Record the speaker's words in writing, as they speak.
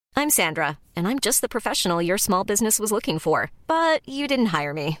I'm Sandra, and I'm just the professional your small business was looking for. But you didn't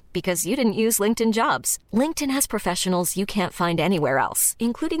hire me because you didn't use LinkedIn Jobs. LinkedIn has professionals you can't find anywhere else,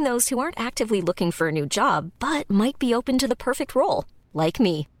 including those who aren't actively looking for a new job, but might be open to the perfect role, like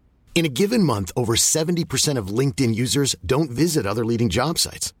me. In a given month, over 70% of LinkedIn users don't visit other leading job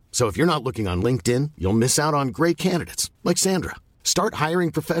sites. So if you're not looking on LinkedIn, you'll miss out on great candidates like Sandra. Start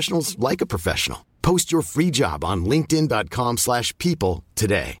hiring professionals like a professional. Post your free job on linkedin.com/people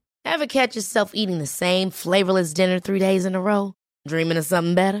today. Ever catch yourself eating the same flavorless dinner 3 days in a row? Dreaming of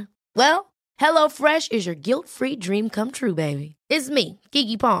something better? Well, HelloFresh is your guilt-free dream come true, baby. It's me,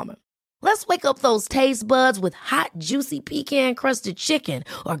 Keke Palmer. Let's wake up those taste buds with hot, juicy pecan-crusted chicken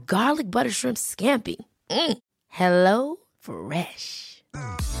or garlic butter shrimp scampi. Hello Fresh.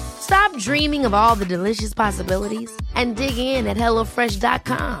 Stop dreaming of all the delicious possibilities and dig in at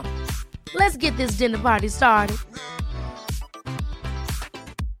HelloFresh.com. Let's get this dinner party started.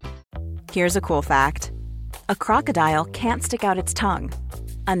 Here's a cool fact. A crocodile can't stick out its tongue.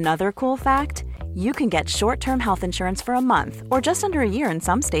 Another cool fact, you can get short-term health insurance for a month or just under a year in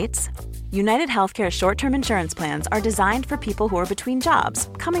some states. United Healthcare short-term insurance plans are designed for people who are between jobs,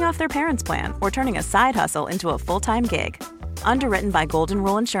 coming off their parents' plan, or turning a side hustle into a full-time gig. Underwritten by Golden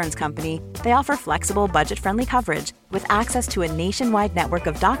Rule Insurance Company, they offer flexible, budget-friendly coverage with access to a nationwide network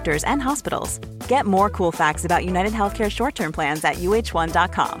of doctors and hospitals. Get more cool facts about United Healthcare short-term plans at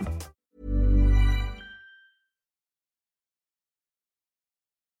uh1.com.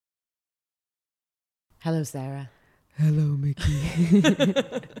 Hello, Sarah. Hello, Mickey.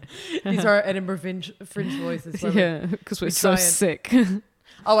 These are Edinburgh fringe voices. Yeah, because we're so sick.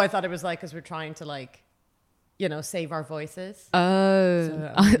 Oh, I thought it was like because we're trying to like, you know, save our voices. Oh,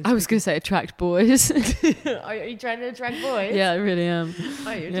 So, I was going to say attract boys. Are you trying to attract boys? Yeah, I really am.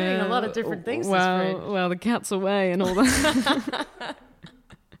 Oh, you're doing a lot of different things this fringe. Well, the cat's away and all that.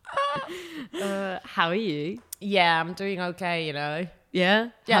 How are you? Yeah, I'm doing okay, you know. Yeah?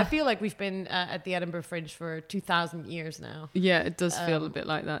 Yeah, I feel like we've been at the Edinburgh Fringe for 2,000 years now. Yeah, it does feel a bit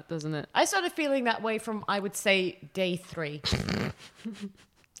like that, doesn't it? I started feeling that way from, I would say, day 3.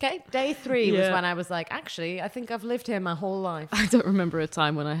 Okay, day 3 was when I was like, actually, I think I've lived here my whole life. I don't remember a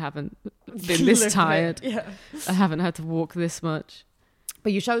time when I haven't been this tired. Yeah. I haven't had to walk this much.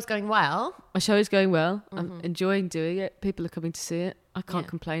 But your show's going well. My show is going well. I'm enjoying doing it. People are coming to see it. I can't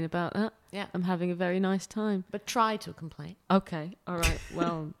complain about that. Yeah. I'm having a very nice time. But try to complain. Okay. All right.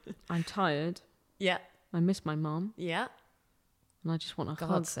 Well, I'm tired. Yeah. I miss my mum. Yeah. And I just want a God,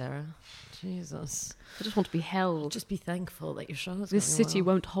 hug. Sarah. Jesus. I just want to be held. Just be thankful that your show is This going city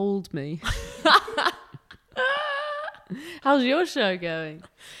well. won't hold me. How's your show going?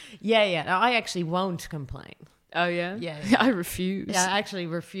 Yeah. No, I actually won't complain. Oh, yeah? Yeah. I refuse. Yeah, I actually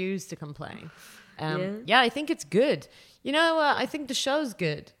refuse to complain. Yeah, I think it's good. You know, I think the show's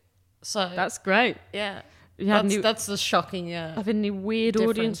good. So That's great. yeah. You had That's the shocking. Have any weird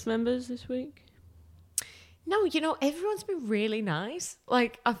difference. audience members this week? No, you know, everyone's been really nice.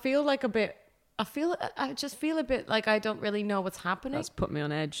 Like, I just feel a bit like I don't really know what's happening. That's put me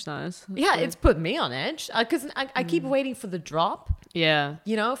on edge, that is. Yeah, it's put me on edge because I keep waiting for the drop. Yeah.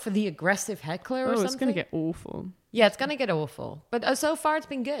 You know, for the aggressive heckler or something. It's going to get awful. Yeah, it's going to get awful. But so far, it's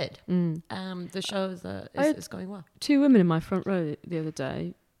been good. The show is going well. 2 women in my front row the other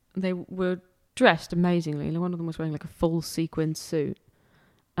day. They were dressed amazingly. One of them was wearing like a full sequin suit.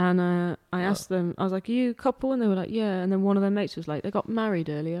 And I asked them, I was like, are you a couple? And they were like, yeah. And then one of their mates was like, they got married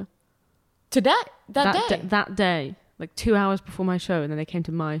earlier. Today? That day? That day. Like 2 hours before my show. And then they came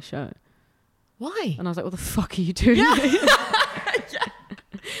to my show. Why? And I was like, what the fuck are you doing?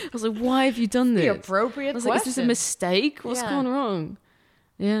 I was like, why have you done this? The appropriate I was question. like, is this a mistake? What's going wrong?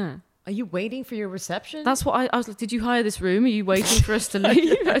 Yeah. Are you waiting for your reception? That's what I was like, did you hire this room? Are you waiting for us to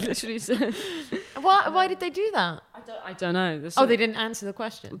leave? I literally said. Why did they do that? I don't know. They didn't answer the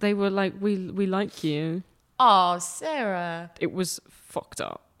question. They were like, we like you. Oh, Sarah. It was fucked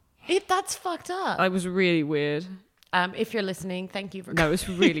up. That's fucked up. I was really weird. If you're listening, thank you for No, it was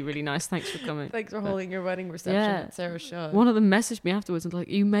really, really nice. Thanks for coming. Thanks for holding your wedding reception at Sarah's show. One of them messaged me afterwards and like,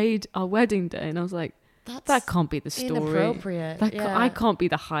 you made our wedding day. And I was like, that can't be the story. Inappropriate. I can't be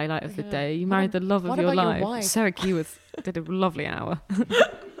the highlight of the day. You married the love of your life. Wife? Sarah Keyworth did a lovely hour.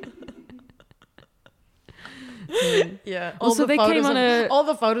 Yeah. Also, they came on all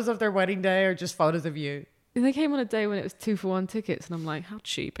the photos of their wedding day are just photos of you. They came on a day when it was 2-for-1 tickets, and I'm like, how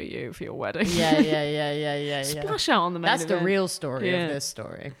cheap are you for your wedding? Yeah. Splash out on the main That's event. the real story of this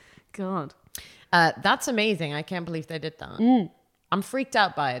story. God. That's amazing. I can't believe they did that. I'm freaked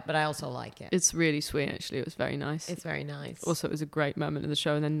out by it, but I also like it. It's really sweet, actually. It was very nice. It's very nice. Also, it was a great moment in the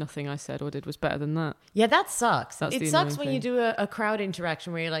show, and then nothing I said or did was better than that. Yeah, that sucks. That's It the sucks annoying when you thing. do a crowd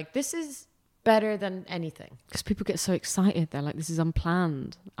interaction where you're like, this is better than anything. Because people get so excited. They're like, this is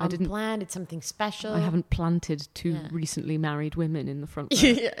unplanned. I didn't. Unplanned, it's something special. I haven't planted two Yeah. recently married women in the front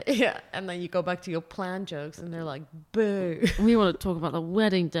row. yeah. And then you go back to your planned jokes and they're like, boo. We want to talk about the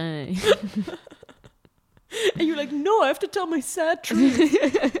wedding day. And you're like, no, I have to tell my sad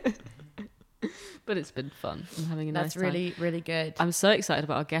truth. But it's been fun. I'm having a That's nice time. really, really good. I'm so excited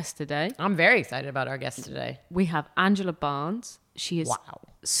about our guest today. I'm very excited about our guest today. We have Angela Barnes. She is Wow.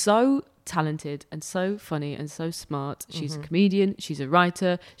 so talented and so funny and so smart. She's a comedian. She's a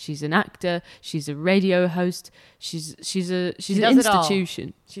writer. She's an actor. She's a radio host. She's an does it all.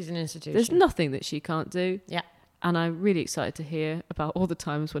 institution. She's an institution. There's nothing that she can't do. Yeah. And I'm really excited to hear about all the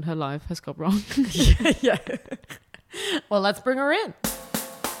times when her life has gone wrong. yeah. Well, let's bring her in.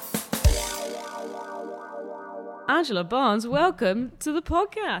 Angela Barnes, welcome to the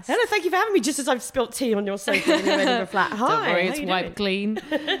podcast. Hello, thank you for having me. Just as I've spilt tea on your sofa in your Edinburgh flat. Hi, Don't worry, how it's you wiped doing? clean.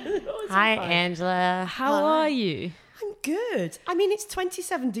 Hi, Angela. How are you? I'm good. I mean, it's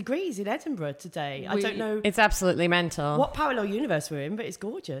 27 degrees in Edinburgh today. I don't know It's absolutely mental. what parallel universe we're in, but it's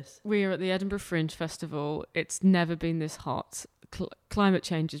gorgeous. We are at the Edinburgh Fringe Festival. It's never been this hot. Climate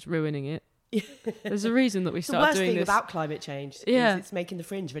change is ruining it. There's a reason that we The started worst doing thing this. about climate change Yeah. is it's making the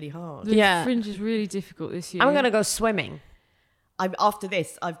fringe really hard. The Yeah. Fringe is really difficult this year. I'm going to go swimming. After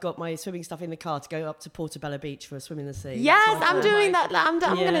this, I've got my swimming stuff in the car to go up to Portobello Beach for a swim in the sea. Yes, That's my I'm plan. doing that. I'm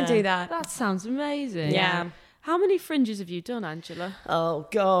going to Yeah. do that. That sounds amazing. Yeah. How many fringes have you done, Angela? Oh,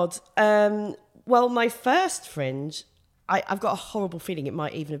 God. Well, my first fringe, I've got a horrible feeling it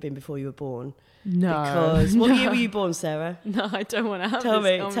might even have been before you were born. No. Because, what year were you born, Sarah? No, I don't want to have Tell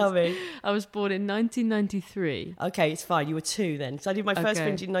this me, conversation. tell me. I was born in 1993. Okay, it's fine. You were 2 then. So I did my first Okay.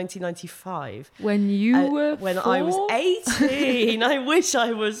 fringe in 1995. When you were When 4? I was 18. I wish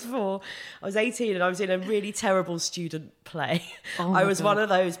I was 4. I was 18 and I was in a really terrible student play. Oh I my was God. one of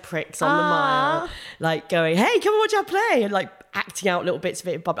those pricks on the mile, like going, hey, come and watch our play, and like acting out little bits of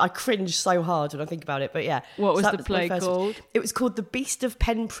it. But I cringe so hard when I think about it. But yeah. What was that the my play first- called? It was called The Beast of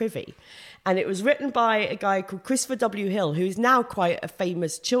Pen Privy. And it was written by a guy called Christopher W. Hill, who is now quite a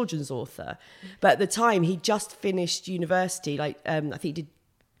famous children's author. But at the time, he just finished university. I think he did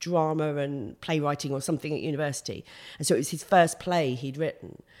drama and playwriting or something at university. And so it was his first play he'd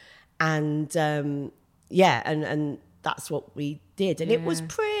written. And and that's what we did. And it was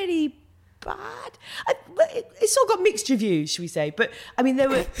pretty bad. It's all got mixed reviews, should we say? But I mean, there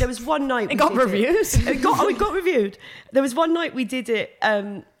was one night we got did reviews? It got reviewed. There was one night we did it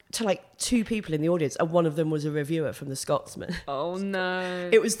to like 2 people in the audience, and one of them was a reviewer from The Scotsman. Oh no.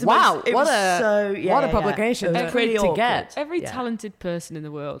 It was the Wow, most, it what was a- so, yeah, what a yeah, publication. It was Every- pretty to awkward. get. Every Yeah. talented person in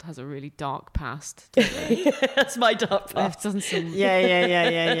the world has a really dark past. don't they? That's my dark They've past. done some.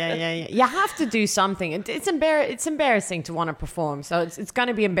 Yeah. You have to do something. It's embarrassing to want to perform. So it's going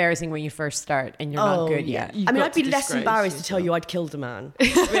to be embarrassing when you first start and you're not good yet. You've I mean, got I'd be to less disgrace embarrassed to tell yourself. you I'd killed a man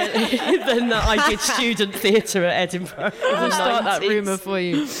really, than that I did student theatre at Edinburgh. We'll start that 90s. rumour for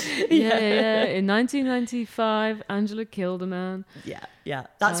you. Yeah. In 1995, Angela killed a man. Yeah.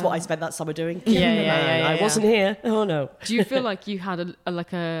 That's what I spent that summer doing. Killing a man. yeah, I yeah. wasn't here. Oh no. Do you feel like you had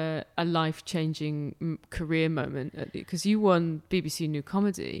a life-changing career moment? Because you won BBC New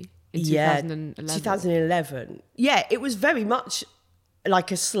Comedy in 2011. 2011. Yeah, it was very much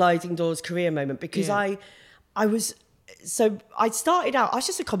like a sliding doors career moment because Yeah. I started out, I was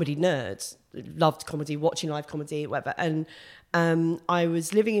just a comedy nerd, loved comedy, watching live comedy, whatever. And I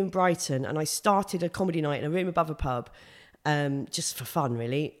was living in Brighton and I started a comedy night in a room above a pub, just for fun,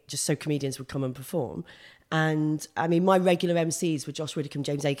 really, just so comedians would come and perform. And I mean, my regular MCs were Josh Widdicombe,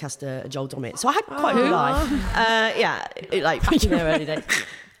 James Acaster, and Joel Dommett. So I had quite a good life. Like back in their early days.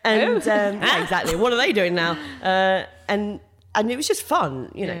 And yeah, exactly. What are they doing now? And it was just fun,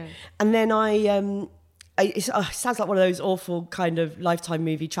 you know. Yeah. And then it sounds like one of those awful kind of Lifetime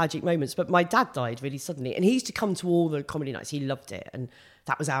movie tragic moments, but my dad died really suddenly. And he used to come to all the comedy nights. He loved it. And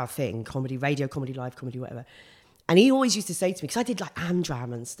that was our thing, comedy, radio, comedy, live comedy, whatever. And he always used to say to me, because I did like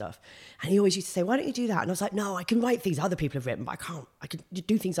Amdram and stuff, and he always used to say, why don't you do that? And I was like, no, I can write things other people have written, but I can't. I can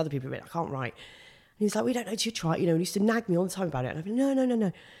do things other people have written. I can't write. And he was like, we don't know, you should try it, you know, and he used to nag me all the time about it. And I'd be, no. And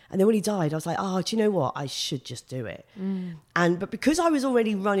then when he died, I was like, oh, do you know what? I should just do it. But because I was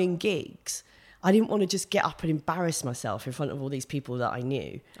already running gigs, I didn't want to just get up and embarrass myself in front of all these people that I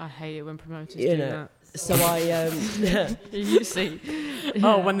knew. I hate it when promoters You do know, that. So You see,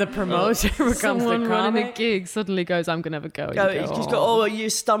 Oh, when the promoter becomes someone the running a comic. gig suddenly goes, "I'm gonna have a go." And you you just "Oh." go, oh, your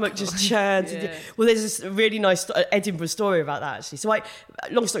stomach just churns. Yeah. Well, there's this really nice Edinburgh story about that, actually. So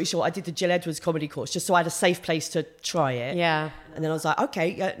long story short, I did the Jill Edwards comedy course just so I had a safe place to try it. Yeah. And then I was like,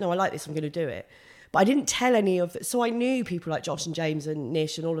 okay, yeah, no, I like this, I'm going to do it. But I didn't tell any of it. So I knew people like Josh and James and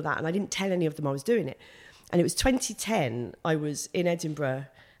Nish and all of that, and I didn't tell any of them I was doing it. And it was 2010, I was in Edinburgh,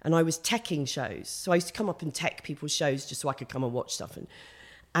 and I was teching shows. So I used to come up and tech people's shows just so I could come and watch stuff.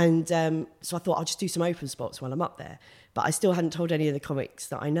 And so I thought I'll just do some open spots while I'm up there. But I still hadn't told any of the comics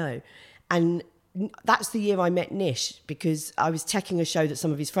that I know. And that's the year I met Nish, because I was teching a show that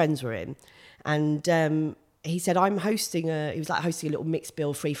some of his friends were in. And he said, he was like hosting a little mixed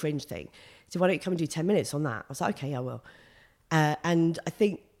bill free fringe thing. He said, why don't you come and do 10 minutes on that? I was like, okay, I will. And I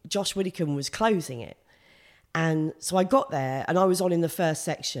think Josh Widdicombe was closing it. And so I got there and I was on in the first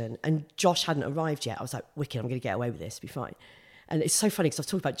section and Josh hadn't arrived yet. I was like, wicked, I'm going to get away with this, be fine. And it's so funny because I was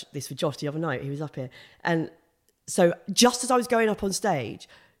talking about this with Josh the other night. He was up here. And so just as I was going up on stage,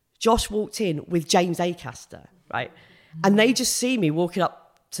 Josh walked in with James Acaster, right? And they just see me walking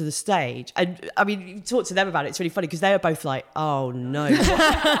up to the stage. And I mean, you talk to them about it, it's really funny because they were both like, oh no,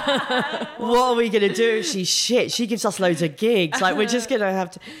 what are we going to do? She gives us loads of gigs. Like, we're just going to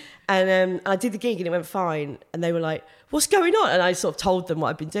have to... And I did the gig and it went fine. And they were like, what's going on? And I sort of told them what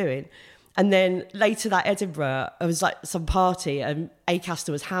I'd been doing. And then later that Edinburgh, it was like some party and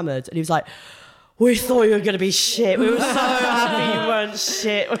Acaster was hammered. And he was like, we thought you were going to be shit. We were so happy you weren't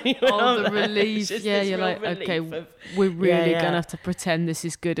shit. When you went Oh, on the there. relief. It's just Yeah, this you're real like, relief okay, of- we're really Yeah. going to have to pretend this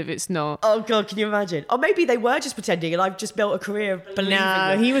is good if it's not. Oh God, can you imagine? Or maybe they were just pretending and I've just built a career of believing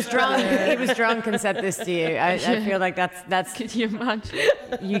No, it. he was drunk. He was drunk and said this to you. I feel like that's Can you imagine?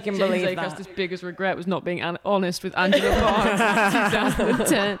 you can James believe Acaster's that. biggest regret was not being honest with Angela Barnes in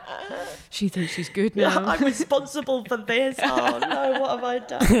 2010. She thinks she's good now. I'm responsible for this. Oh no, what have I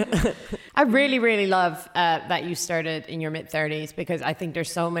done? I really, really love that you started in your mid-30s because I think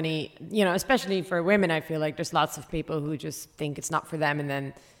there's so many, especially for women, I feel like there's lots of people who just think it's not for them and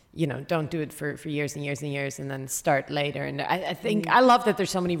then, don't do it for years and years and years and then start later. And I think I love that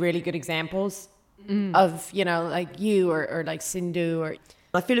there's so many really good examples of, like you or like Sindhu or...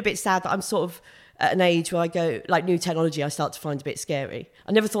 I feel a bit sad that I'm sort of at an age where I go, like new technology, I start to find a bit scary.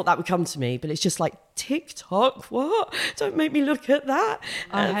 I never thought that would come to me, but it's just like, TikTok, what? Don't make me look at that.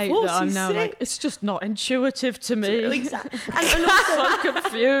 I hate that I'm now like, it's just not intuitive to me. Exactly. And also, I'm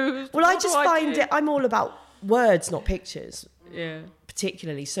confused. well, I What just do I find do? it, I'm all about words, not pictures. Yeah.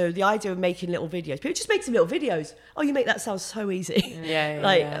 Particularly. So the idea of making little videos, people just make some little videos. Oh, you make that sound so easy.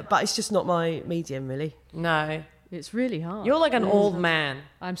 Yeah. But it's just not my medium, really. No. It's really hard. You're like an old man.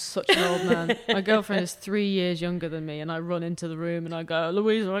 I'm such an old man. My girlfriend is 3 years younger than me, and I run into the room and I go,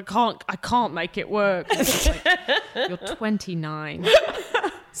 Louisa, I can't make it work. And she's like, you're 29.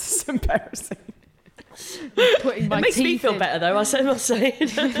 It's embarrassing. Putting my It makes me teeth feel in. better, though. I'm not saying.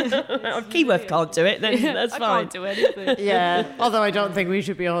 If Keyworth can't do it, then that's I fine. can't do anything. Yeah. Although I don't think we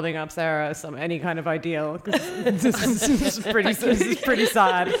should be holding up Sarah as any kind of ideal. 'Cause this is pretty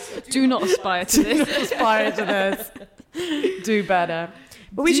sad. Do not aspire to this. Aspire to this. Do better.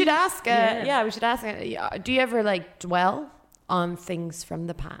 But we should ask. We should ask. Do you ever like dwell on things from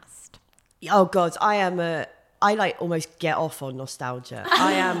the past? Oh God, I like almost get off on nostalgia.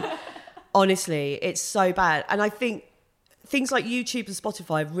 I am, honestly, it's so bad. And I think things like YouTube and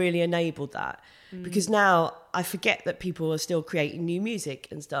Spotify have really enabled that because now I forget that people are still creating new music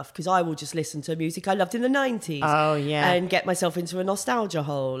and stuff because I will just listen to music I loved in the 90s. Oh, yeah. And get myself into a nostalgia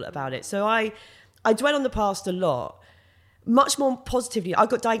hole about it. So I dwell on the past a lot. Much more positively, I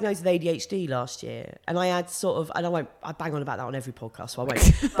got diagnosed with ADHD last year, and I had sort of, and I bang on about that on every podcast, so I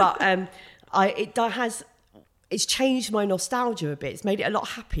won't. But it's changed my nostalgia a bit. It's made it a lot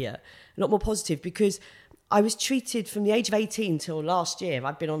happier, a lot more positive, because I was treated from the age of 18 till last year.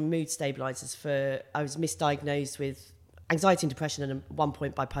 I'd been on mood stabilizers I was misdiagnosed with anxiety and depression, and at one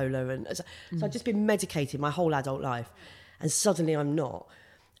point bipolar, and so I've just been medicated my whole adult life, and suddenly I'm not,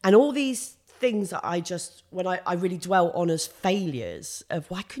 and all these things that when I really dwell on as failures of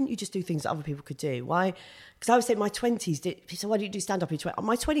why couldn't you just do things that other people could do? Why? Because I was saying my 20s, so why did you do stand up in your 20s?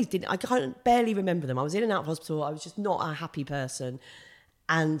 My 20s didn't, I can't barely remember them. I was in and out of hospital. I was just not a happy person.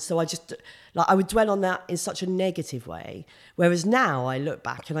 And so I would dwell on that in such a negative way. Whereas now I look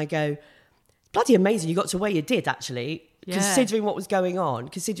back and I go, bloody amazing, you got to where you did actually, considering what was going on,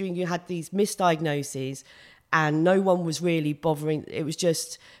 considering you had these misdiagnoses, and no one was really bothering. It was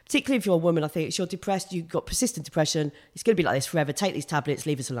just, particularly if you're a woman, I think if you're depressed, you've got persistent depression, it's going to be like this forever. Take these tablets,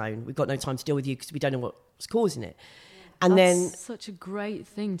 leave us alone. We've got no time to deal with you because we don't know what's causing it. And That's then such a great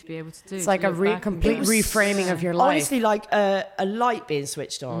thing to be able to do. It's like a complete reframing of your life. honestly, like a light being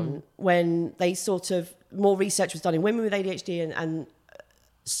switched on when they sort of, more research was done in women with ADHD and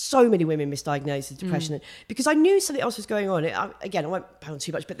so many women misdiagnosed with depression because I knew something else was going on. Again, I won't pound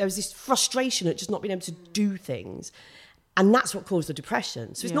too much, but there was this frustration at just not being able to do things. And that's what caused the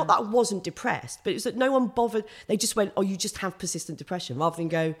depression. So it's not that I wasn't depressed, but it was that no one bothered. They just went, oh, you just have persistent depression, rather than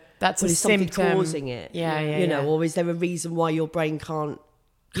go, That's a is something symptom. causing it? Yeah. Or is there a reason why your brain can't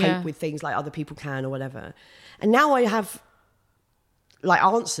cope with things like other people can or whatever? And now I have like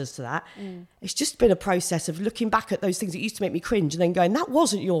answers to that. It's just been a process of looking back at those things that used to make me cringe and then going, that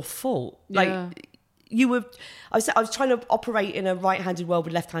wasn't your fault. Like you were, I was trying to operate in a right-handed world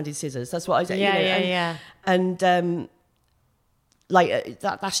with left-handed scissors. That's what I was. And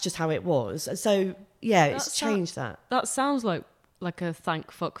that's just how it was. And so it's changed that. That sounds like a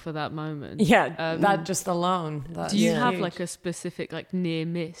thank fuck for that moment. Yeah, that just alone. Do you have like a specific like near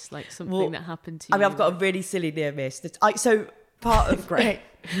miss, like something that happened to you? I mean, I've got a really silly near miss. Part of Great.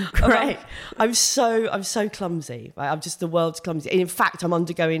 I'm so clumsy. Right? I'm just the world's clumsy. In fact, I'm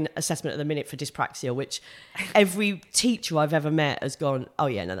undergoing assessment at the minute for dyspraxia, which every teacher I've ever met has gone, oh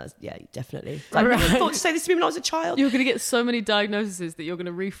yeah, no, that's definitely. Like, I thought to say this to me when I was a child. You're going to get so many diagnoses that you're going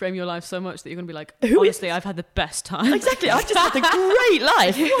to reframe your life so much that you're going to be like, honestly, I've had the best time. Exactly. I've just had a great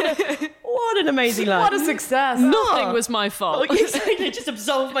life. What an amazing life. What a success. Nothing was my fault. Exactly. Just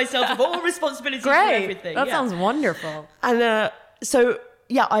absolve myself of all responsibility for everything. That sounds wonderful. And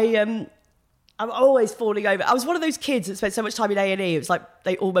I'm always falling over. I was one of those kids that spent so much time in A&E. It was like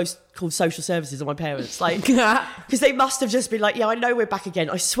they almost called social services on my parents, like because they must have just been like, "Yeah, I know we're back again.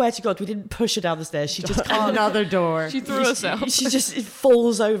 I swear to God, we didn't push her down the stairs. She just can't." Another door. She threw herself. She just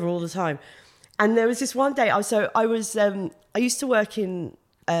falls over all the time. And there was this one day. I used to work in.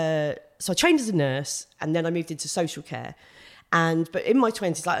 So I trained as a nurse, and then I moved into social care. But in my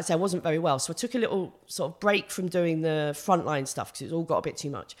 20s, like I said, I wasn't very well. So I took a little sort of break from doing the frontline stuff because it all got a bit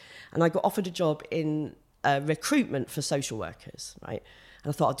too much. And I got offered a job in recruitment for social workers, right? And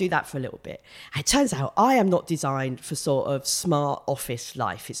I thought I'll do that for a little bit. And it turns out I am not designed for sort of smart office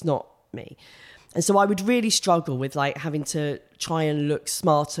life. It's not me. And so I would really struggle with like having to try and look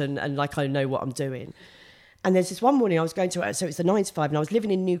smart and like I know what I'm doing. And there's this one morning I was going to, so it's the 9 to 5, and I was living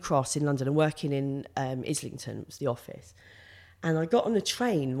in New Cross in London and working in Islington, was the office. And I got on the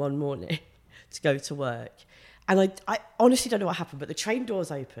train one morning to go to work. And I honestly don't know what happened, but the train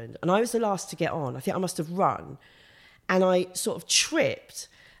doors opened and I was the last to get on. I think I must have run. And I sort of tripped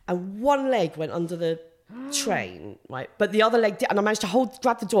and one leg went under the train, right? But the other leg did, and I managed to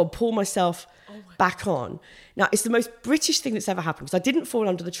grab the door and pull myself back on. Now, it's the most British thing that's ever happened because I didn't fall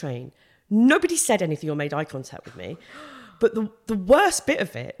under the train. Nobody said anything or made eye contact with me. But the worst bit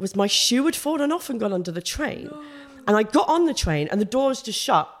of it was my shoe had fallen off and gone under the train. And I got on the train and the doors just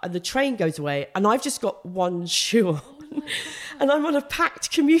shut and the train goes away and I've just got one shoe on. And I'm on a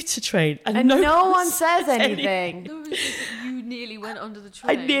packed commuter train. And no one says anything. You nearly went under the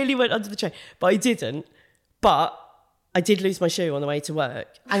train. I nearly went under the train. But I didn't. But I did lose my shoe on the way to work.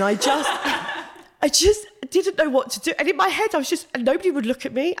 And I just didn't know what to do. And in my head, nobody would look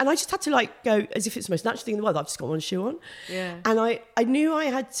at me. And I just had to like go as if it's the most natural thing in the world. I've just got one shoe on. Yeah. And I knew I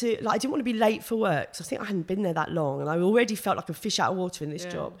had to, like, I didn't want to be late for work. So I think I hadn't been there that long. And I already felt like a fish out of water in this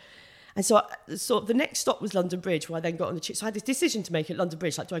job. And so the next stop was London Bridge, where I then got on the tube. So I had this decision to make at London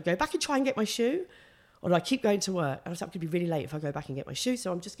Bridge. Like, do I go back and try and get my shoe? Or do I keep going to work? And I was like, I'm going to be really late if I go back and get my shoe.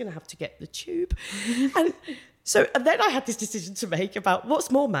 So I'm just going to have to get the tube. And then I had this decision to make about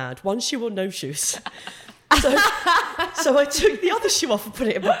what's more mad, one shoe or no shoes. So I took the other shoe off and put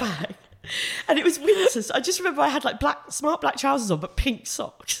it in my bag. And it was winter. So I just remember I had like smart black trousers on, but pink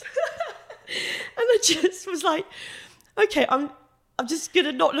socks. And I just was like, okay, I'm just going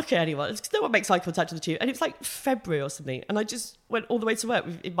to not look at anyone because no one makes eye contact with the tube. And it was like February or something. And I just went all the way to work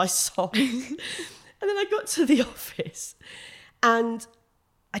in my socks. And then I got to the office and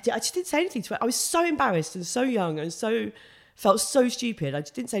I just didn't say anything to her. I was so embarrassed and so young and felt so stupid. I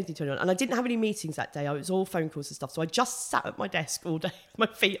just didn't say anything to anyone. And I didn't have any meetings that day. I was all phone calls and stuff. So I just sat at my desk all day, with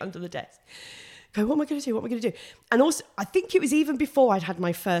my feet under the desk. Go, what am I going to do? What am I going to do? And also, I think it was even before I'd had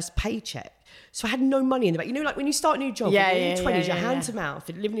my first paycheck. So I had no money in the bank. You know, like when you start a new job, when you're in your 20s, you're hand to mouth,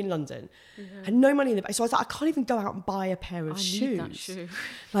 living in London. I had no money in the bank. So I was like, I can't even go out and buy a pair of shoes. Need that shoe.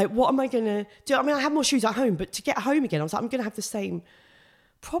 Like, what am I going to do? I mean, I had more shoes at home, but to get home again, I was like, I'm going to have the same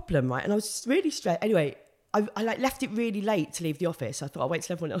problem, right? And I was just really stressed. Anyway, I like left it really late to leave the office. I thought I'll wait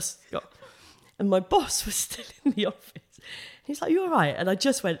till everyone else got. And my boss was still in the office. He's like, you all right? And I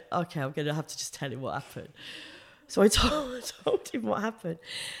just went, okay, I'm going to have to just tell him what happened. So I told him what happened.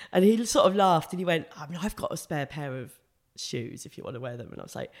 And he sort of laughed and he went, I mean, I've got a spare pair of shoes if you want to wear them. And I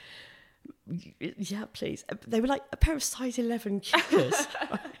was like, yeah, please. They were like a pair of size 11 kickers.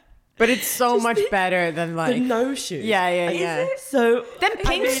 But it's so much better than like the no shoes. Yeah. So then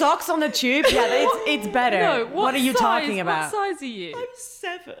pink socks on the tube. Yeah, it's better. No, what are you talking about? What size are you? I'm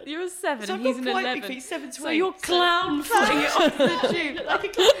 7. You're a 7 So and I've he's got an quite 11. big feet, 7 to So 8. you're clown footing it off the tube. Like a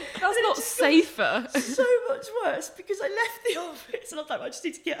clown. That's not safer. So much worse because I left the office and I was like, I just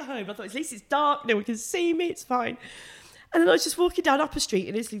need to get home. I thought, at least it's dark, no one can see me, it's fine. And then I was just walking down Upper Street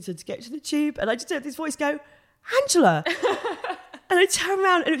in Islington to get to the tube, and I just heard this voice go, Angela. And I turned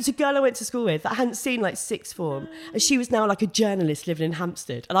around, and it was a girl I went to school with that I hadn't seen like sixth form, and she was now like a journalist living in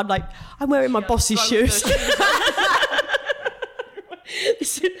Hampstead. And I'm like, I'm wearing my boss's shoes.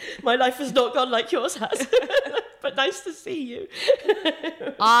 My life has not gone like yours has. But nice to see you.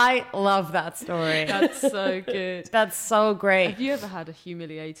 I love that story. That's so good. That's so great. Have you ever had a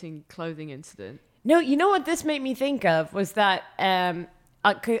humiliating clothing incident? No, you know what this made me think of was that I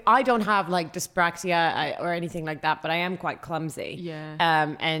don't have like dyspraxia or anything like that, but I am quite clumsy. Yeah.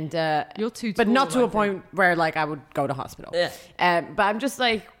 And you're too but tall, not to I a point where like I would go to hospital. Yeah. But I'm just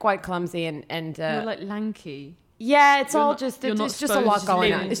like quite clumsy and You're like lanky. yeah, it's You're all not- just you're not it's just a lot supposed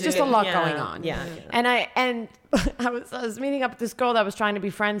going to on. live It's just it. a lot Yeah. going on. Yeah. And I was meeting up with this girl that I was trying to be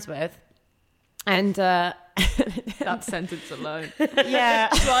friends with, and That sentence alone. yeah.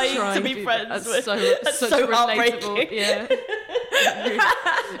 Trying to be friends That's with. That's such so relatable. heartbreaking. Yeah.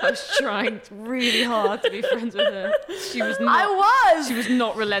 I was trying really hard to be friends with her. She was not. She was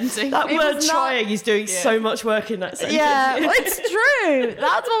not relenting. That It word was not- trying is doing so much work in that sentence. Yeah, it's true.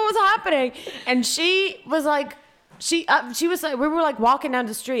 That's what was happening. And she was like, she was like, we were like walking down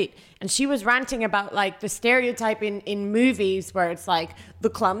the street, and she was ranting about like the stereotype in movies where it's like the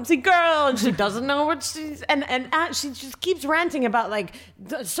clumsy girl and she doesn't know what she's and she just keeps ranting about like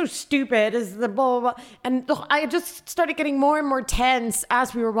so stupid is the blah blah blah. And I just started getting more and more tense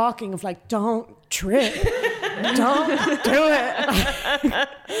as we were walking of like, don't trip, don't do it.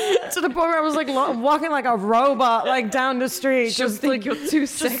 To the point where I was like walking like a robot like down the street, She'll just think like you're too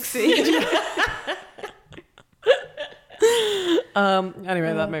sexy.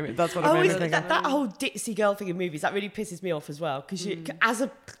 Anyway, that's what it made me think of. that whole ditzy girl thing in movies, that really pisses me off as well. Because as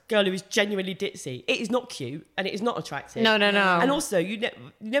a girl who is genuinely ditzy, it is not cute and it is not attractive. No. And also, you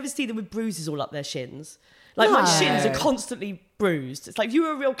never see them with bruises all up their shins. Like, my No. shins are constantly bruised. It's like, if you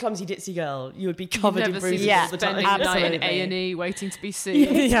were a real clumsy ditzy girl, you would be covered in Never bruises seen Yeah, all the time. spending the night in absolutely. A&E waiting to be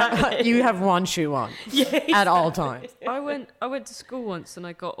seen. Yeah, you have one shoe on at all times. I went to school once and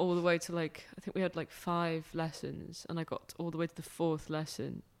I got all the way to like, I think we had like 5 lessons, and I got all the way to the 4th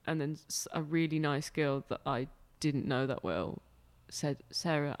lesson, and then a really nice girl that I didn't know that well said,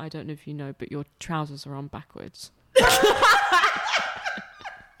 Sarah, I don't know if you know, but your trousers are on backwards.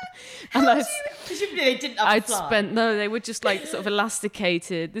 And They didn't have to fly. they were just like sort of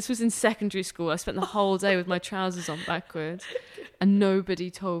elasticated. This was in secondary school. I spent the whole day with my trousers on backwards, and nobody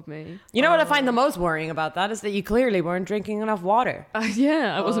told me. You know what I find the most worrying about that is that you clearly weren't drinking enough water.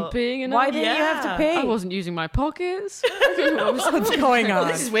 Yeah, I wasn't peeing enough. Why didn't you have to pee? I wasn't using my pockets. I don't know what was What's going on?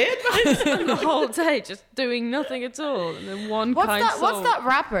 This is weird. the whole day just doing nothing at all, and then one What's kind that? song. What's that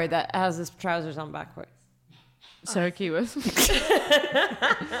rapper that has his trousers on backwards? Sarah Keyworth.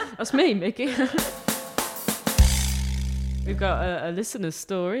 That's me, Mickey. We've got a listener's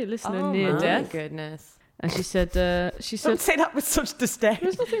story, a listener near my death, goodness! and she said, Don't say that with such disdain.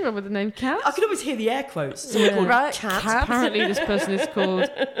 "There's nothing wrong with the name Cat." I can always hear the air quotes. Someone called Right? Cat. Cat? Apparently, this person is called.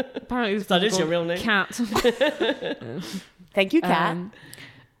 Apparently, this That person is your real name. Cat. Thank you, Kat.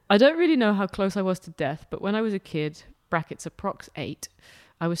 I don't really know how close I was to death, but when I was a kid, brackets approx 8,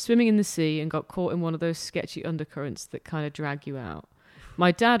 I was swimming in the sea and got caught in one of those sketchy undercurrents that kind of drag you out.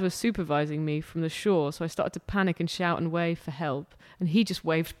 My dad was supervising me from the shore, so I started to panic and shout and wave for help, and he just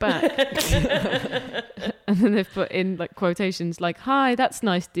waved back. And then they've put in like quotations like, "Hi, that's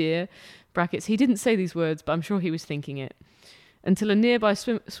nice, dear." Brackets, he didn't say these words, but I'm sure he was thinking it. Until a nearby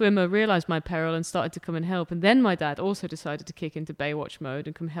swimmer realised my peril and started to come and help, and then my dad also decided to kick into Baywatch mode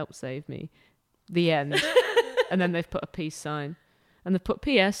and come help save me. The end. And then they've put a peace sign. And they've put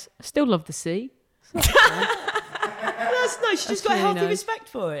P.S. I still love the sea. That's nice. You just got a really healthy nice. respect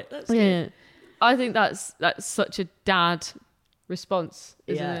for it. That's Yeah. I think that's such a dad response,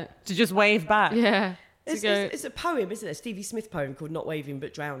 isn't Yeah. it? To just wave back. Yeah. To It's, go, it's a poem, isn't it? A Stevie Smith poem called Not Waving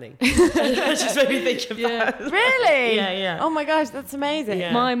But Drowning. That just made me think of Yeah. that. Really? Yeah. Oh my gosh, that's amazing.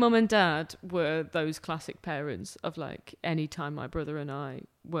 Yeah. my mum and dad were those classic parents of like any time my brother and I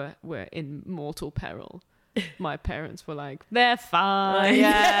were in mortal peril, my parents were like, they're fine.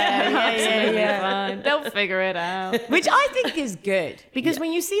 Yeah. Fine. They'll figure it out. Which I think is good, because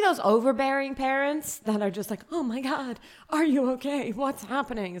when you see those overbearing parents that are just like, oh my God, are you okay? What's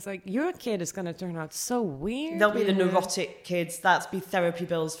happening? It's like, your kid is going to turn out so weird. They'll be the neurotic kids. That's be therapy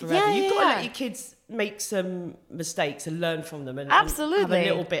bills forever. You've got to let your kids make some mistakes and learn from them, and Absolutely. have a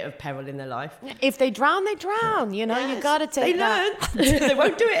little bit of peril in their life. If they drown, they drown. You know, you got to take that. They learn. They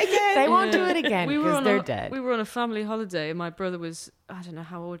won't do it again. They won't do it again because they're dead. We were on a family holiday, and my brother was, I don't know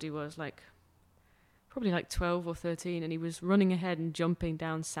how old he was, like probably like 12 or 13, and he was running ahead and jumping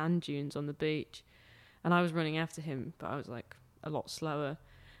down sand dunes on the beach. And I was running after him, but I was like a lot slower.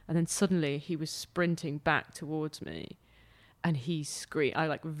 And then suddenly he was sprinting back towards me, and he screamed. I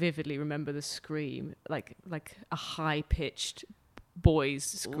like vividly remember the scream, like a high-pitched boy's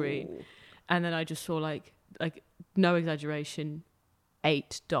scream. Ooh. And then I just saw like no exaggeration,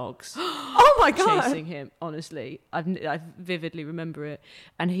 8 dogs. Oh my God! Chasing him. Honestly, I vividly remember it.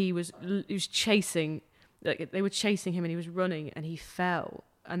 And he was chasing. Like they were chasing him, and he was running, and he fell.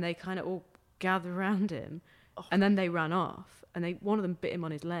 And they kind of all gathered around him, and then they ran off. And one of them bit him on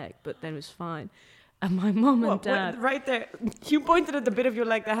his leg, but then it was fine. And my mum and dad... right there. You pointed at the bit of your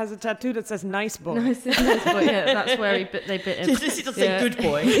leg that has a tattoo that says nice boy. Nice boy, yeah. That's where they bit him. It doesn't say good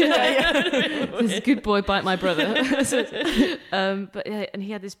boy. This good boy bite my brother. But yeah, and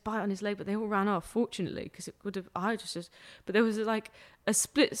he had this bite on his leg, but they all ran off, fortunately, because it would have... But there was like a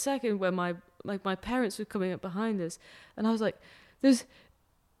split second where my parents were coming up behind us, and I was like, there's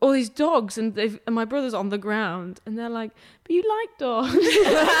all these dogs, and my brother's on the ground, and they're like, but you like dogs.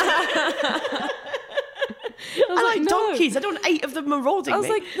 I like donkeys. I don't want 8 of them marauding me. I was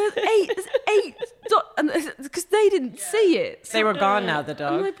like, there's 8 and because they didn't see it. They were gone now, the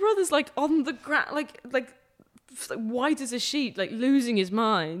dog. And my brother's like on the ground, like white as a sheet, like losing his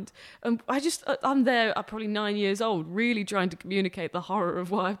mind. And I'm there at probably 9 years old, really trying to communicate the horror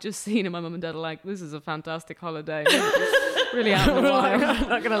of what I've just seen. And my mum and dad are like, this is a fantastic holiday. Really out of the wire. I'm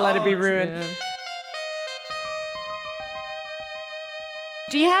not going to let it be ruined. Yeah.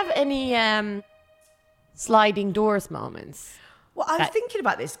 Do you have any sliding doors moments? Well, I was thinking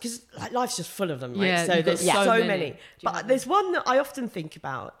about this because life's just full of them, right? Yeah, so there's so many. But there's one? one that I often think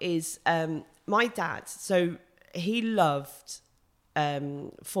about is my dad. So he loved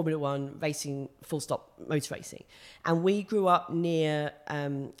Formula One racing, full stop, motor racing. And we grew up near,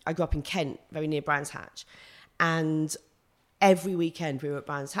 I grew up in Kent, very near Brands Hatch. And every weekend we were at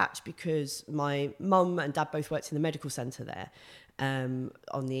Brands Hatch because my mum and dad both worked in the medical centre there. On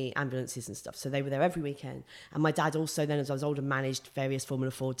the ambulances and stuff. So they were there every weekend. And my dad also then, as I was older, managed various Formula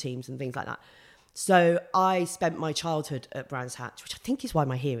 4 teams and things like that. So I spent my childhood at Brands Hatch, which I think is why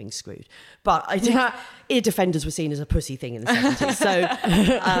my hearing's screwed. But I did, ear defenders were seen as a pussy thing in the 70s.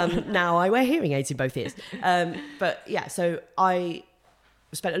 So now I wear hearing aids in both ears. But yeah, so I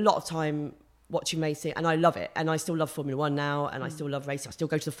spent a lot of time watching racing, and I love it. And I still love Formula 1 now, and I still love racing. I still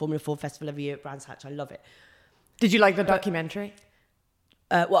go to the Formula 4 festival every year at Brands Hatch. I love it. Did you like the documentary?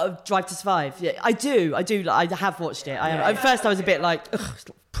 Drive to Survive. Yeah, I do. I have watched it. At first I was a bit like, ugh, it's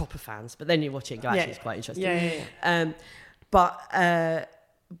not proper fans, but then you watch it and go, actually, it's quite interesting. Yeah. But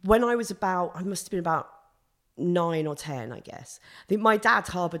when I was I must have been about 9 or 10, I guess. I think my dad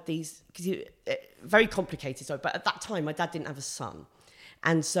harboured these, because very complicated story, but at that time my dad didn't have a son.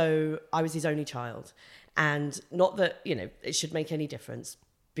 And so I was his only child. And not that, it should make any difference,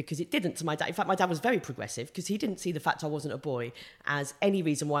 because it didn't to my dad. In fact, my dad was very progressive because he didn't see the fact I wasn't a boy as any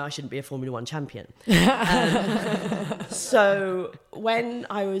reason why I shouldn't be a Formula 1 champion. So when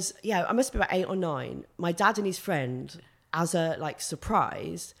I was, I must be about 8 or 9, my dad and his friend, as a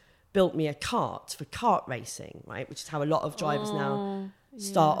surprise, built me a kart for kart racing, right? Which is how a lot of drivers now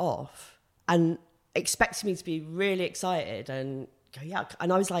start off, and expected me to be really excited and go,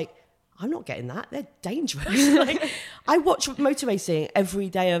 and I was like, I'm not getting that. They're dangerous. I watch motor racing every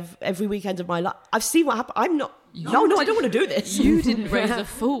weekend of my life. I've seen what happened. I'm not. I don't want to do this. You didn't raise a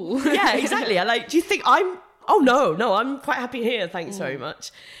fool. Yeah, exactly. Do you think I'm? Oh no, I'm quite happy here. Thanks very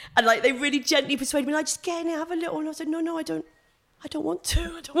much. And they really gently persuaded me. Just get in it, have a little. And I said, no, I don't want to.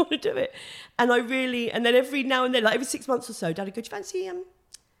 I don't want to do it. And and then every now and then, every 6 months or so, Dad would go, do you fancy having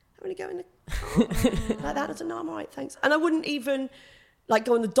a go in the car? Like that? I said, no, I'm all right, thanks. And I wouldn't even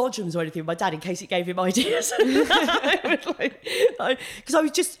go on the Dodgems or anything with my dad in case it gave him ideas.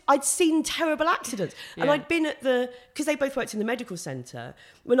 Because I'd seen terrible accidents. Yeah. And I'd been because they both worked in the medical centre.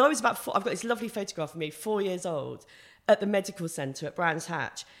 When I was about 4, I've got this lovely photograph of me, 4 years old, at the medical centre at Brands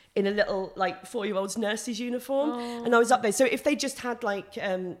Hatch, in a little 4-year-old's nurse's uniform. And I was up there. So if they just had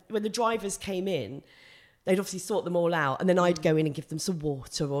when the drivers came in, they'd obviously sort them all out, and then I'd go in and give them some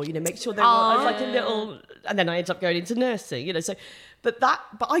water, or make sure they were like a little. And then I ended up going into nursing, So, but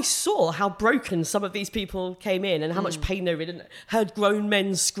I saw how broken some of these people came in, and how much pain they were in, and heard grown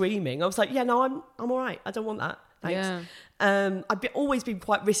men screaming. I was like, yeah, no, I'm all right. I don't want that. Thanks. Yeah. I've always been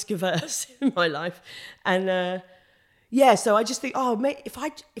quite risk averse in my life, and so I just think, oh, mate, if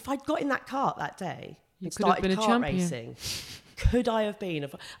I'd got in that cart that day, you and could have started been a kart champion. racing. Could I have been?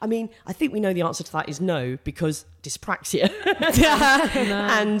 I mean, I think we know the answer to that is no, because dyspraxia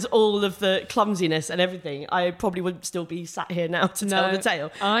and all of the clumsiness and everything, I probably wouldn't still be sat here now to tell the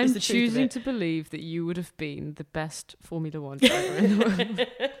tale. I'm choosing to believe that you would have been the best Formula One driver in the world,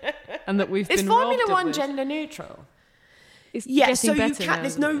 and that we've Is been Formula robbed of One this. gender neutral? It's Yeah, so getting you better can't. now,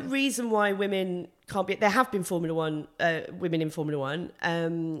 There's isn't no it? reason why women can't be. There have been Formula One women in Formula One,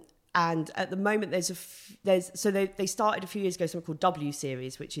 and at the moment they started a few years ago something called W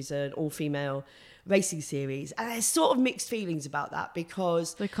Series, which is an all-female racing series, and there's sort of mixed feelings about that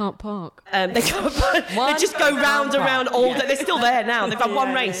because They can't park. they just go round and round all day. They're still there now. They've had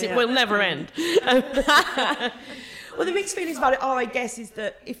one race; it will never end. Well, the mixed feelings about it are, I guess, is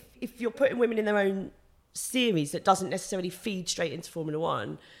that if you're putting women in their own series that doesn't necessarily feed straight into Formula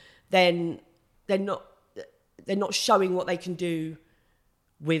One, then they're not showing what they can do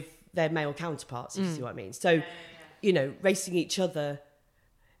with their male counterparts, if you see what I mean. So, racing each other,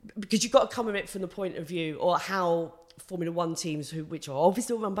 because you've got to come at it from the point of view, or how Formula One teams, which are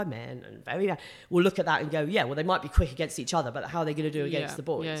obviously run by men and will look at that and go, yeah, well, they might be quick against each other, but how are they going to do against the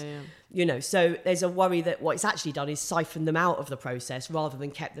boys? Yeah. So there's a worry that what it's actually done is siphoned them out of the process rather than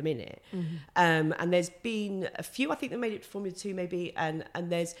kept them in it. And there's been a few, I think, that made it to Formula 2 maybe, and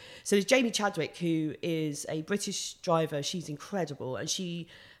there's Jamie Chadwick, who is a British driver. She's incredible, and she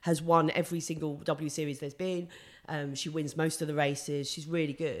has won every single W Series there's been. She wins most of the races. She's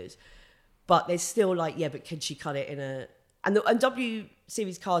really good. But there's still but can she cut it in a... And W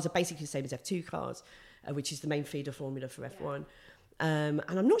Series cars are basically the same as F2 cars, which is the main feeder formula for F1. And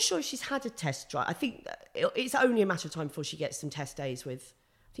I'm not sure if she's had a test drive. I think it's only a matter of time before she gets some test days with...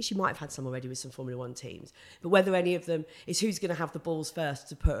 I think she might have had some already with some Formula One teams. But whether any of them... is who's going to have the balls first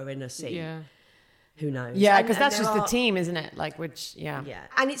to put her in a seat. Yeah. Who knows? Yeah, because that's there just the are- team, isn't it? Yeah. Yeah,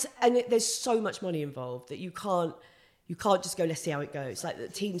 and there's so much money involved that you can't just go, let's see how it goes. Like, the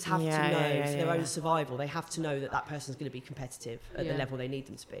teams have to know for their own survival. They have to know that person's going to be competitive at the level they need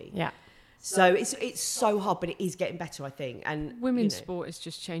them to be. Yeah. So it's so hard, but it is getting better, I think. And Women's sport is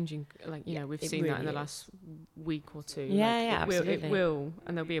just changing. We've seen that in the last week or two. Absolutely. It will,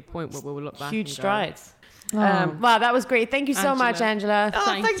 and there'll be a point where we'll look back. Huge and go, strides. Wow, that was great. Thank you so much, Angela. Oh,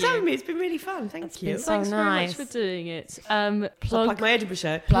 Thank thanks for you. having me. It's been really fun. Thank you. So Thanks very nice. much for doing it. Plug my Edinburgh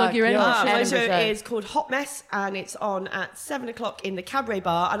show. Plug your Edinburgh show. My show Edinburgh show. is called Hot Mess, and it's on at 7:00 in the Cabaret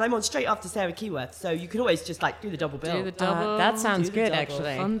Bar, and I'm on straight after Sarah Keyworth, so you can always just do the double bill. Do the double. That sounds Do the good, double.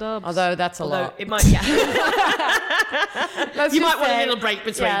 actually. Fun dubs. Although that's a Although lot. it might, you might want a little break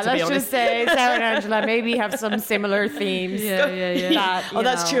between, to be let's honest. just say Sarah and Angela maybe have some similar themes. Yeah.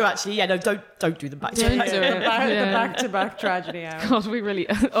 That's true, actually. Yeah, no, don't do them back to Don't back. do it. The back-to-back tragedy hour. God, we really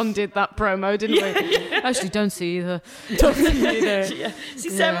undid that promo, didn't we? Actually, don't see either. Yeah. See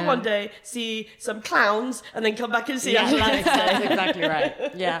Sarah one day, see some clowns, and then come back and see Angela next day. That's exactly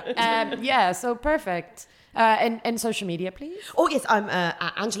right. Yeah. So perfect. And social media, please. Oh, yes, I'm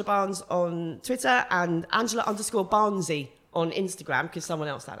at Angela Barnes on Twitter and Angela_Barnesy on Instagram, because someone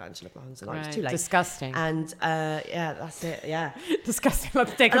else had Angela Barnes and I was too late. Disgusting. And that's it, yeah. Disgusting.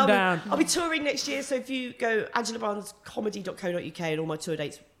 Let's take And them down. I'll be touring next year, so if you go angelabarnescomedy.co.uk, and all my tour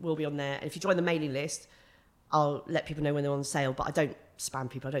dates will be on there. And if you join the mailing list, I'll let people know when they're on sale, but I don't spam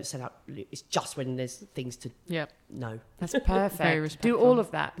people. I don't send out... It's just when there's things to know. That's perfect. Very Do respectful. all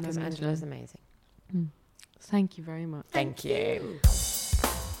of that, because Amazing. Angela's amazing. Thank you very much. Thank you.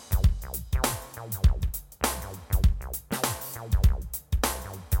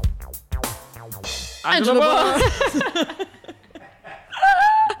 Angela Barnes.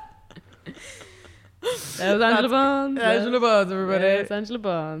 That was Angela Barnes. Angela Barnes, everybody. Yeah, it's Angela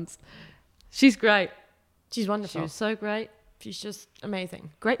Barnes. She's great. She's She wonderful. was so great. She's just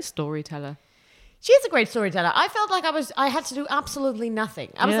amazing. Great storyteller. She is a great storyteller. I felt like I had to do absolutely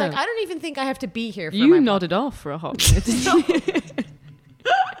nothing. I was Yeah. like, I don't even think I have to be here for You my nodded off for a hot minute, didn't you?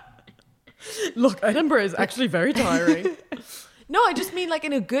 Look, Edinburgh is actually very tiring. No, I just mean like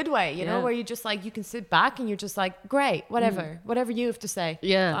in a good way, you know, Yeah. where you just like, you can sit back and you're just like, great, whatever you have to say.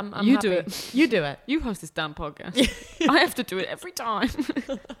 Yeah, I'm you happy. do it. You do it. You host this damn podcast. I have to do it every time.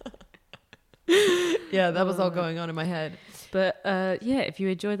 Yeah, that was all going on in my head. But if you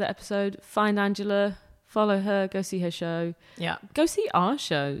enjoyed that episode, find Angela, follow her, go see her show. Yeah. Go see our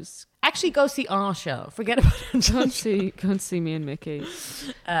shows. Actually, go see our show. Forget about it. Go and see me and Mickey.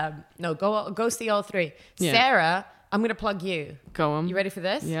 No, go see all three. Yeah. Sarah, I'm going to plug you. Go on. You ready for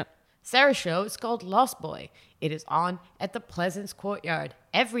this? Yeah. Sarah's show is called Lost Boy. It is on at the Pleasance Courtyard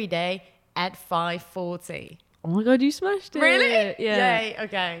every day at 5:40. Oh my God, you smashed it. Really? Yeah. Yay,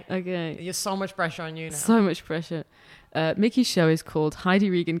 okay. Okay. There's so much pressure on you now. So much pressure. Mickey's show is called Heidi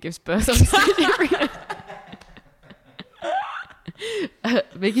Regan Gives Birth on Stage.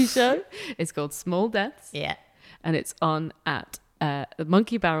 Mickey's show is called Small Deaths. Yeah. And it's on at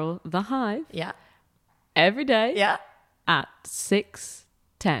Monkey Barrel, The Hive, Yeah. every day Yeah. at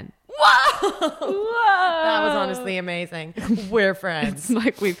 6:10. Whoa! That was honestly amazing. We're friends. It's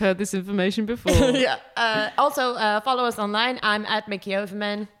like we've heard this information before. Yeah. Also, follow us online. I'm at Mickey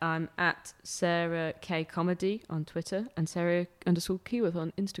Overman. I'm at Sarah K Comedy on Twitter and Sarah_Keyworth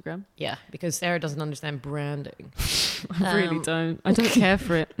on Instagram. Yeah, because Sarah doesn't understand branding. I really don't. I don't care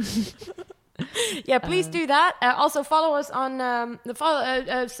for it. Yeah, please do that. Also, follow us on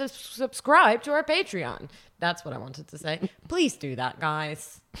subscribe to our Patreon. That's what I wanted to say. Please do that,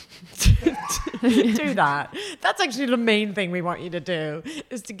 guys. Do that. That's actually the main thing we want you to do,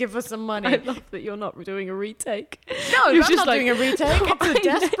 is to give us some money. I love that you're not doing a retake. No, You're I'm just not doing a retake. It's a I know.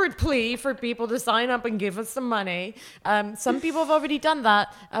 desperate plea for people to sign up and give us some money. Some people have already done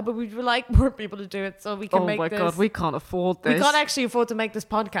that, but we'd like more people to do it so we can Oh make my this. God, we can't afford this. We can't actually afford to make this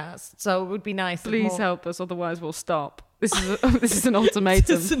podcast, so it would be nice. if Please more- help us, otherwise we'll stop. This is an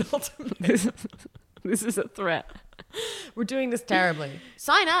ultimatum. This is an ultimatum. This is a threat. We're doing this terribly.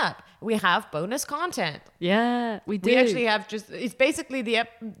 Sign up. We have bonus content. Yeah, we do. We actually have it's basically the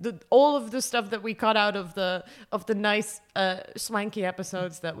all of the stuff that we cut out of the nice swanky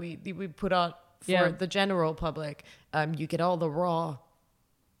episodes that we put out for the general public. You get all the raw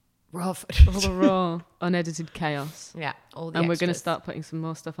footage. all the raw, unedited chaos. Yeah, all the And we're going to extras. start putting some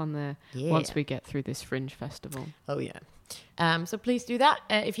more stuff on there once we get through this Fringe Festival. Oh, yeah. So please do that.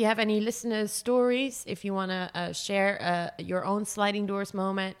 If you have any listeners' stories, if you want to share your own sliding doors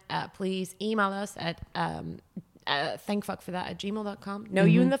moment, please email us at thankfuckforthat@gmail.com. No,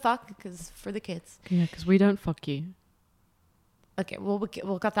 you and the fuck, because for the kids. Yeah, because we don't fuck you. Okay, well,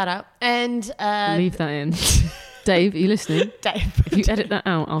 we'll cut that out. And Leave that in. Dave, are you listening? Dave. If you edit that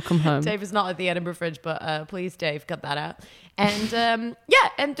out, I'll come home. Dave is not at the Edinburgh Fringe, but please, Dave, cut that out. And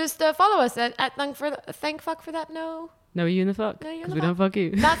and just follow us at thankfuckforthat. No, are you in the fuck? No, you in Because the we don't fuck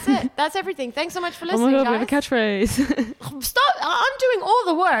you. That's it. That's everything. Thanks so much for Oh listening, my God, guys. we have a catchphrase. Stop! I'm doing all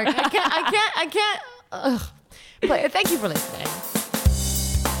the work. I can't. Ugh. But thank you for listening.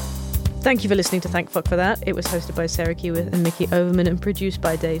 Thank you for listening to Thank Fuck for That. It was hosted by Sarah Keyworth and Mickey Overman and produced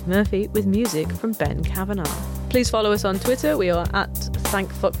by Dave Murphy with music from Ben Kavanagh. Please follow us on Twitter. We are at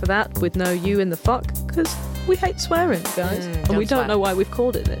Thank Fuck for That with no you in the fuck, because we hate swearing, guys. And we don't swear. know why we've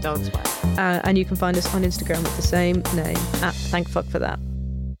called it this. Don't swear. And you can find us on Instagram with the same name, at Thank Fuck for That.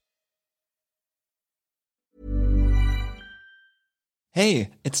 Hey,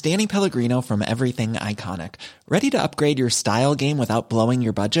 it's Danny Pellegrino from Everything Iconic. Ready to upgrade your style game without blowing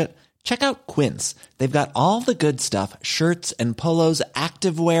your budget? Check out Quince. They've got all the good stuff, shirts and polos,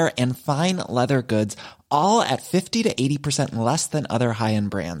 activewear, and fine leather goods, all at 50 to 80% less than other high-end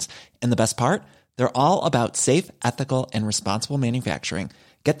brands. And the best part? They're all about safe, ethical, and responsible manufacturing.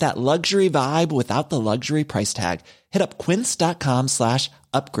 Get that luxury vibe without the luxury price tag. Hit up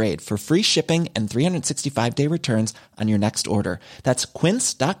quince.com/upgrade for free shipping and 365-day returns on your next order. That's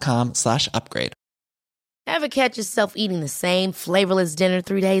quince.com/upgrade. Ever catch yourself eating the same flavorless dinner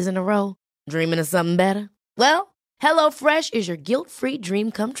 3 days in a row? Dreaming of something better? Well, HelloFresh is your guilt-free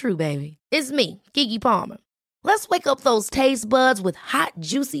dream come true, baby. It's me, Keke Palmer. Let's wake up those taste buds with hot,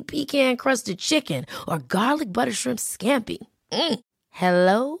 juicy pecan-crusted chicken or garlic butter shrimp scampi.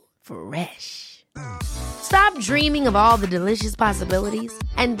 Hello Fresh. Stop dreaming of all the delicious possibilities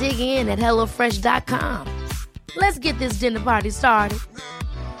and dig in at HelloFresh.com. Let's get this dinner party started.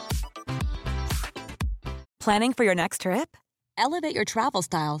 Planning for your next trip? Elevate your travel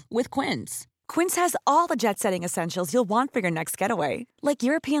style with Quince. Quince has all the jet-setting essentials you'll want for your next getaway, like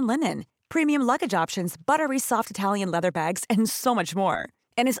European linen, premium luggage options, buttery soft Italian leather bags, and so much more.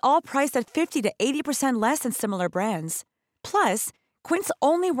 And is all priced at 50 to 80% less than similar brands. Plus, Quince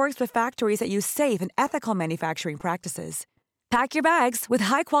only works with factories that use safe and ethical manufacturing practices. Pack your bags with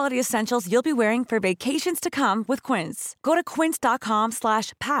high-quality essentials you'll be wearing for vacations to come with Quince. Go to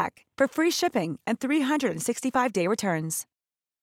quince.com/pack for free shipping and 365-day returns.